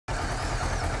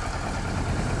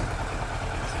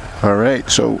All right,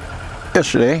 so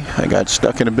yesterday I got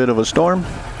stuck in a bit of a storm.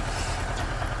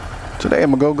 Today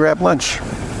I'm gonna go grab lunch.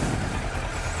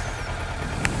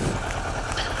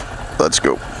 Let's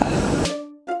go.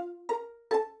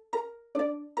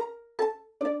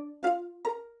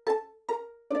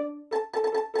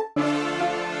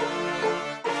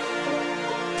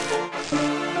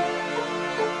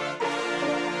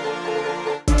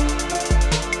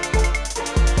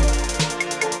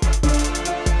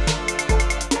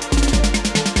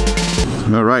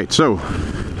 All right, so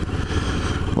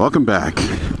welcome back.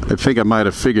 I think I might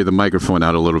have figured the microphone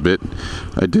out a little bit.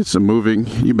 I did some moving.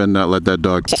 You better not let that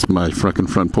dog my fucking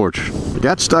front porch. I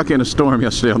got stuck in a storm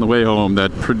yesterday on the way home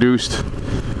that produced,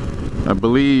 I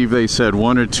believe they said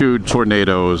 1 or 2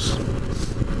 tornadoes.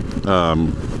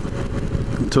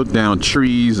 Took down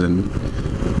trees and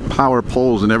power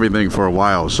poles and everything for a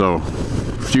while, so a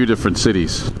few different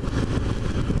cities.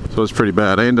 So it's pretty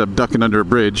bad. I ended up ducking under a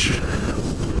bridge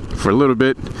for a little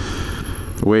bit,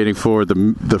 waiting for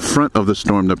the front of the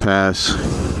storm to pass.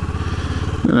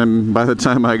 And then by the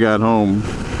time I got home,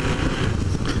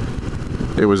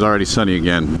 it was already sunny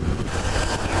again.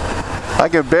 I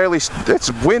can barely,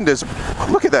 it's wind is,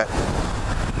 look at that.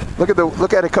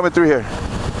 Look at it coming through here.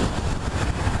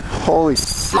 Holy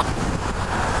shit.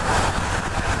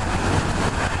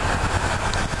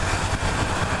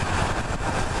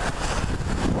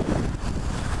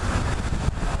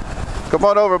 Come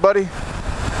on over, buddy.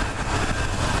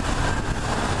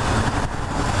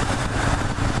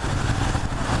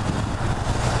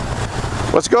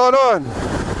 What's going on?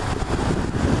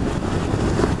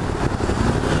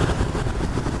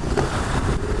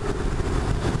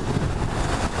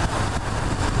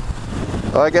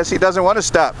 Well, I guess he doesn't want to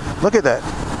stop. Look at that.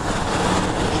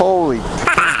 Holy.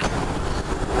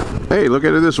 Hey, look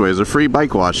at it this way. It's a free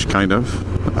bike wash, kind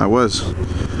of. I was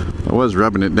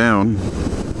rubbing it down.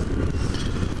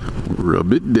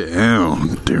 Rub it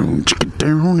down. Down.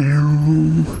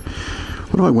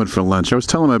 What do I want for lunch? I was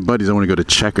telling my buddies I want to go to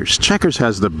Checkers. Checkers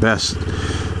has the best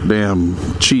damn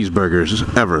cheeseburgers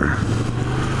ever.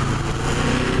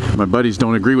 My buddies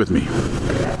don't agree with me.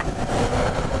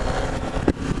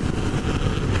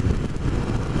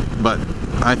 But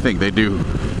I think they do.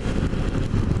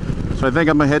 So I think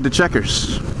I'm going to head to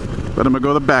Checkers. But I'm going to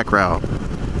go the back route.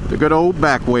 The good old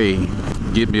back way.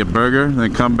 Get me a burger,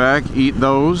 then come back, eat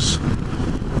those.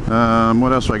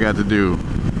 What else do I got to do?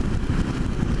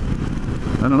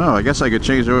 I don't know. I guess I could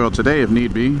change the oil today if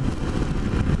need be.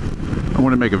 I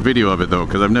want to make a video of it though,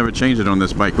 because I've never changed it on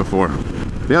this bike before.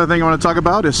 The other thing I want to talk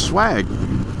about is swag.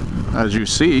 As you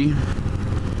see,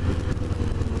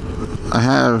 I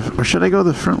have, or should I go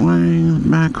the front way,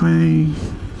 back way?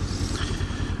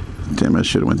 Damn, I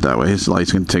should have went that way. This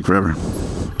light's going to take forever.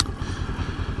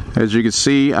 As you can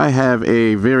see, I have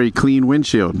a very clean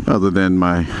windshield, other than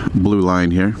my blue line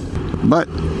here. But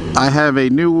I have a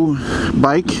new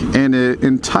bike and an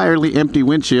entirely empty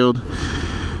windshield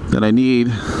that I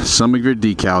need some of your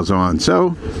decals on.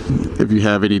 So, if you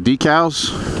have any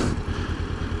decals,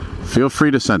 feel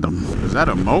free to send them. Is that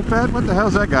a moped? What the hell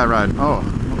is that guy riding? Oh,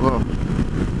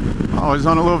 he's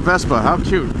on a little Vespa. How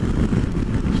cute.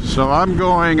 So I'm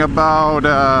going about,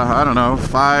 I don't know,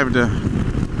 5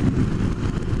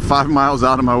 miles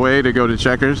out of my way to go to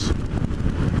Checkers,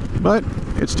 but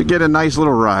it's to get a nice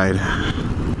little ride.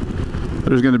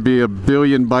 There's going to be a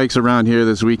billion bikes around here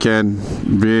this weekend,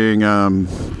 being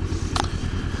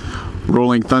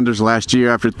Rolling Thunder's last year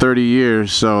after 30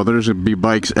 years, so there's going to be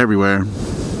bikes everywhere.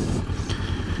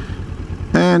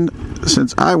 And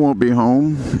since I won't be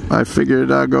home, I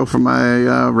figured I'd go for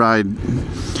my ride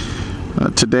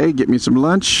today, get me some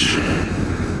lunch,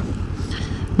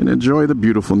 and enjoy the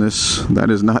beautifulness that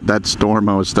is not that storm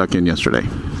I was stuck in yesterday.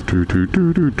 If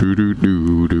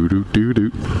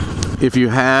you're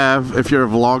a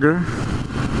vlogger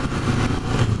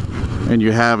and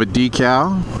you have a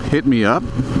decal, hit me up.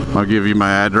 I'll give you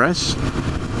my address.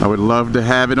 I would love to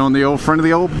have it on the old front of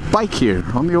the old bike here,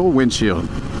 on the old windshield.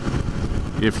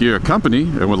 If you're a company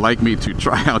and would like me to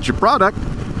try out your product,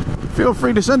 feel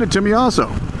free to send it to me also.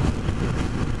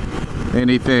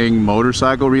 Anything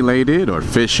motorcycle related or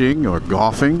fishing or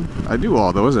golfing, I do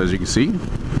all those, as you can see.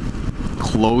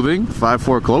 Clothing,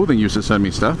 5'4" Clothing used to send me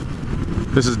stuff.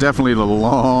 This is definitely the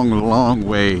long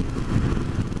way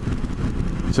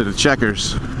to the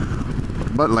Checkers.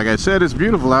 But like I said, it's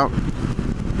beautiful out.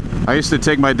 I used to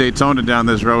take my Daytona down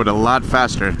this road a lot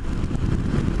faster.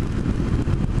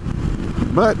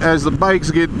 But as the bikes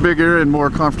get bigger and more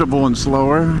comfortable and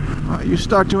slower, you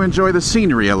start to enjoy the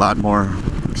scenery a lot more.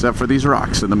 Except for these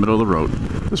rocks in the middle of the road.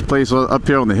 This place up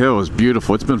here on the hill is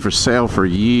beautiful. It's been for sale for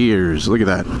years. Look at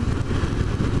that.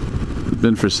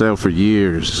 Been for sale for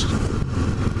years.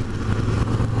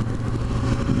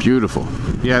 Beautiful.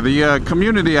 Yeah, the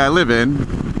community I live in,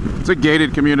 it's a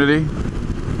gated community.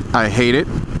 I hate it.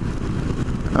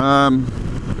 I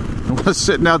was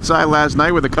sitting outside last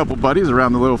night with a couple buddies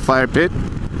around the little fire pit.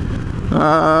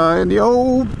 And the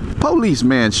old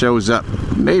policeman shows up.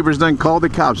 Neighbors done called the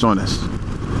cops on us.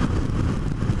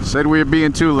 Said we were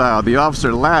being too loud. The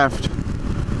officer laughed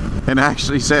and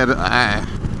actually said, I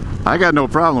got no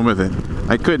problem with it.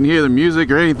 I couldn't hear the music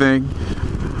or anything.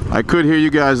 I could hear you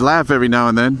guys laugh every now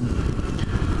and then.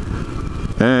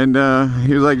 And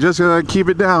he was like, just keep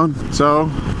it down. So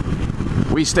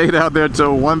we stayed out there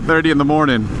till 1:30 in the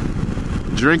morning,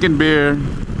 drinking beer,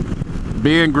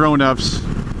 being grown-ups,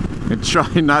 and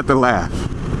trying not to laugh.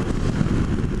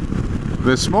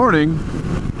 This morning,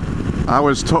 I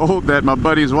was told that my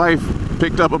buddy's wife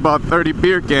picked up about 30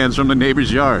 beer cans from the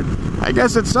neighbor's yard. I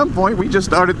guess at some point we just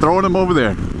started throwing them over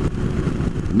there.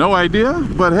 No idea,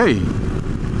 but hey,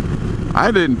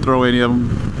 I didn't throw any of them.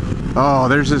 Oh,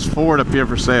 there's this Ford up here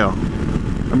for sale.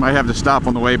 I might have to stop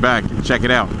on the way back and check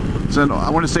it out. I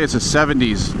want to say it's a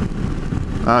 70s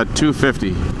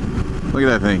 250. Look at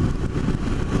that thing.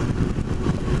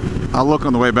 I'll look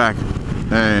on the way back.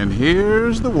 And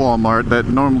here's the Walmart that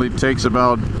normally takes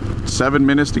about 7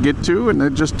 minutes to get to, and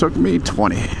it just took me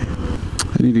 20.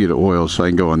 I need to get oil so I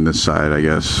can go on this side, I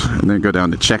guess, and then go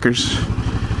down to Checkers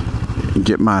and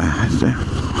get my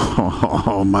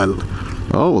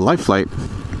life flight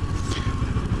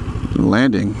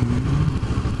landing.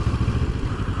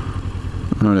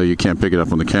 I know you can't pick it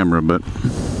up on the camera, but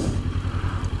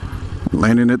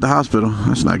landing at the hospital,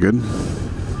 that's not good.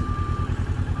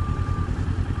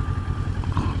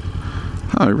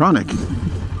 How ironic.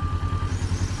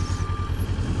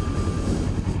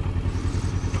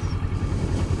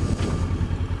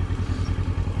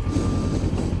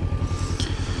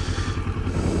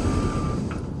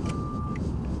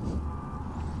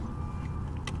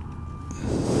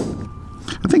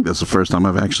 I think that's the first time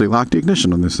I've actually locked the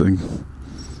ignition on this thing.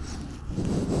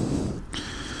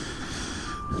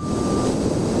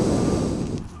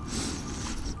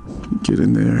 Get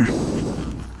in there.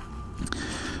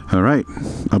 All right,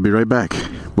 I'll be right back.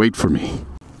 Wait for me.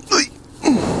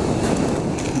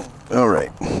 All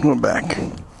right, we're back.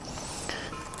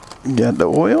 Got the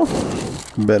oil.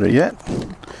 Better yet,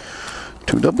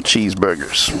 2 double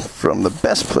cheeseburgers from the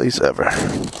best place ever,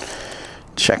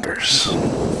 Checkers.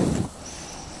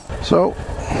 So,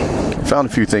 I found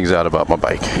a few things out about my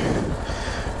bike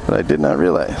that I did not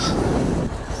realize.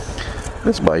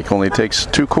 This bike only takes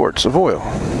 2 quarts of oil.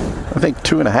 I think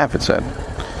 2.5 it said.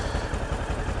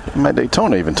 My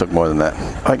Daytona even took more than that.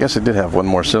 I guess it did have 1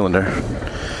 more cylinder.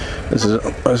 This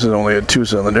is only a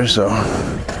 2-cylinder, so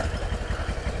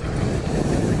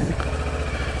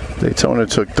Daytona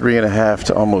took 3.5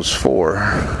 to almost 4.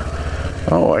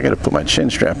 Oh, I gotta put my chin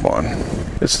strap on.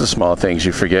 It's the small things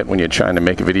you forget when you're trying to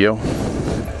make a video,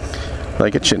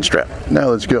 like a chin strap. Now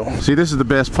let's go. See, this is the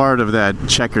best part of that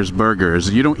Checkers burger,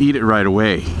 is you don't eat it right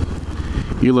away.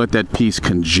 You let that piece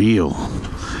congeal.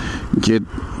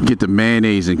 Get the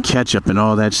mayonnaise and ketchup and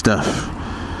all that stuff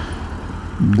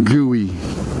gooey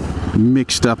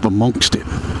mixed up amongst it.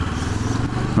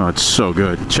 Oh, it's so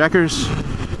good. Checkers,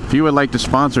 if you would like to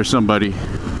sponsor somebody,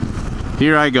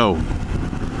 here I go.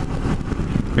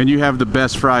 And you have the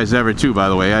best fries ever too, by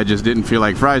the way. I just didn't feel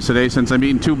like fries today since I'm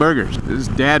eating 2 burgers. This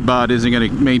dad bod isn't going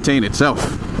to maintain itself.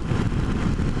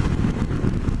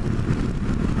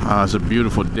 Oh, it's a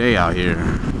beautiful day out here.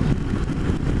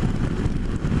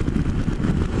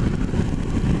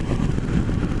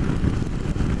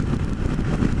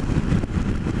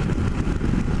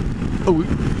 Oh.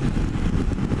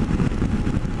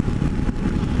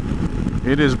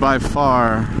 It is by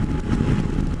far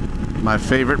my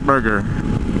favorite burger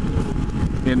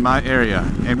in my area,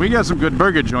 and we got some good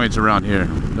burger joints around here.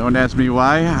 Don't ask me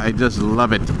why, I just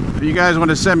love it. If you guys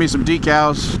want to send me some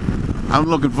decals, I'm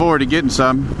looking forward to getting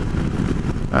some.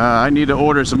 I need to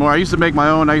order some more. I used to make my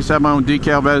own. I used to have my own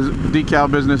decal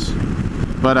business,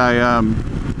 but I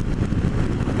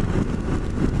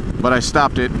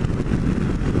stopped it.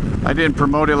 I didn't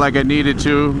promote it like I needed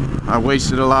to. I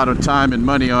wasted a lot of time and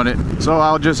money on it. So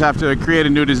I'll just have to create a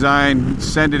new design,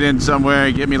 send it in somewhere,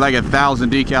 and get me like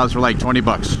 1,000 decals for like 20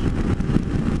 bucks.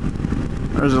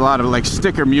 There's a lot of like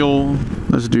sticker mule.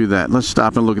 Let's do that. Let's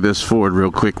stop and look at this Ford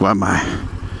real quick while my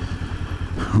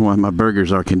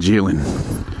burgers are congealing.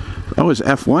 Oh, it's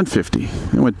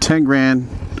F-150. It went 10 grand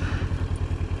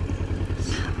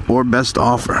or best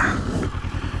offer.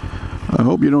 I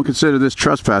hope you don't consider this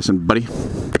trespassing, buddy.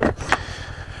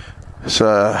 It's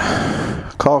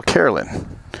call Carolyn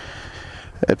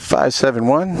at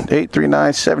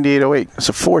 571-839-7808. It's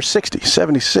a 460,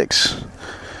 76.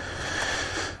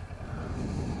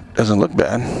 Doesn't look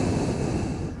bad.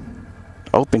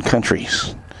 Open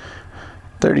countries.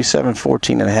 37,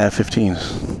 14 and a half,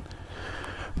 15s.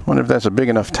 Wonder if that's a big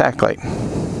enough tack light.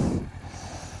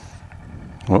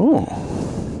 Oh.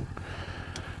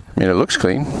 I mean, it looks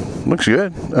clean. Looks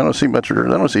good. I don't see much, I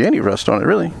don't see any rust on it,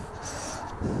 really.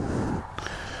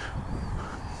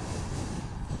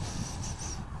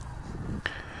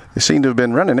 They seem to have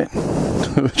been running it,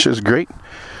 which is great.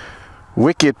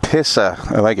 Wicked Pissa.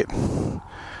 I like it.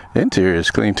 Interior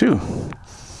is clean too.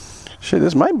 Shit,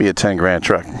 this might be a 10 grand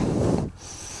truck.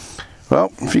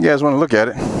 Well, if you guys want to look at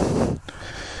it,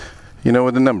 you know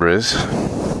what the number is.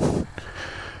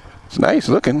 It's nice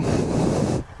looking.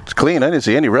 It's clean. I didn't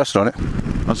see any rust on it.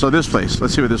 Oh, so this place.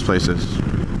 Let's see what this place is.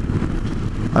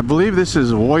 I believe this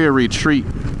is Warrior Retreat.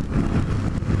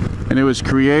 And it was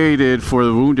created for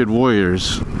the wounded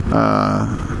warriors.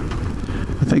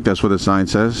 I think that's what the sign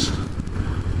says.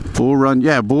 Bull Run,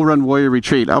 yeah, Bull Run Warrior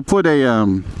Retreat. I'll put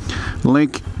a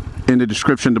link in the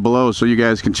description below so you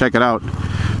guys can check it out.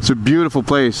 It's a beautiful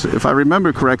place. If I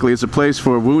remember correctly, it's a place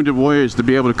for wounded warriors to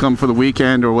be able to come for the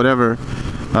weekend or whatever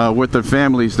with their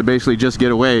families to basically just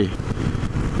get away.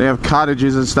 They have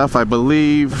cottages and stuff, I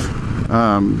believe.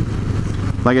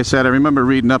 Like I said, I remember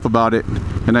reading up about it,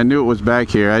 and I knew it was back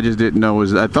here. I just didn't know it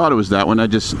was. I thought it was that one. I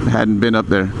just hadn't been up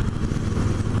there.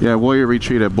 Yeah, Warrior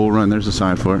Retreat at Bull Run. There's a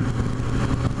sign for it.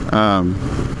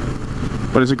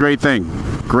 But it's a great thing.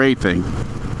 Great thing.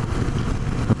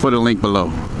 I'll put a link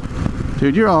below.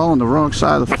 Dude, you're all on the wrong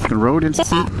side of the fucking road.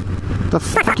 The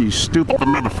fuck, you stupid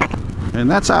motherfucker.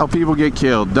 And that's how people get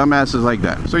killed. Dumbasses like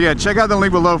that. So yeah, check out the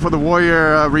link below for the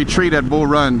Warrior Retreat at Bull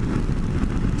Run.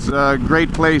 It's a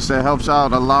great place that helps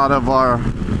out a lot of our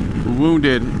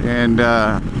wounded and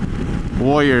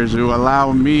warriors who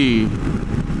allow me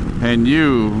and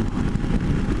you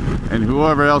and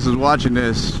whoever else is watching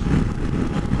this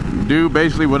do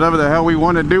basically whatever the hell we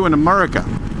want to do in America.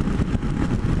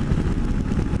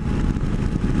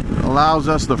 It allows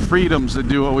us the freedoms to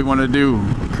do what we want to do.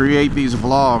 Create these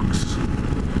vlogs.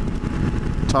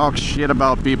 Talk shit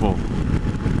about people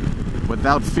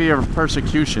without fear of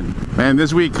persecution. Man,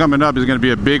 this week coming up is going to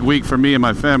be a big week for me and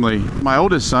my family. My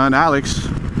oldest son, Alex,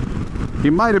 he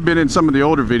might have been in some of the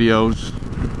older videos.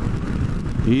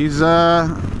 He's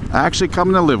actually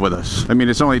coming to live with us. I mean,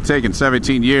 it's only taken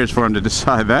 17 years for him to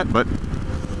decide that, but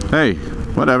hey,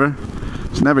 whatever.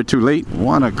 It's never too late.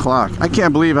 1 o'clock. I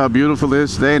can't believe how beautiful it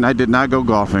is today, and I did not go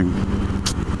golfing.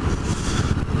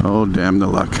 Oh, damn the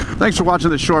luck. Thanks for watching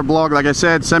this short blog. Like I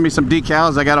said, send me some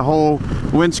decals. I got a whole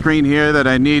windscreen here that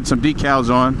I need some decals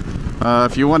on.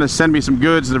 If you want to send me some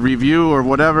goods to review or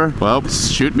whatever, well,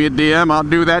 shoot me a DM. I'll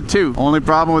do that too. Only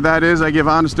problem with that is I give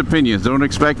honest opinions. Don't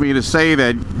expect me to say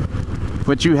that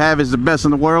what you have is the best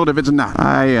in the world if it's not.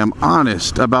 I am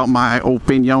honest about my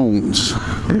opinions.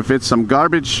 If it's some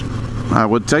garbage, I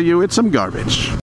will tell you it's some garbage.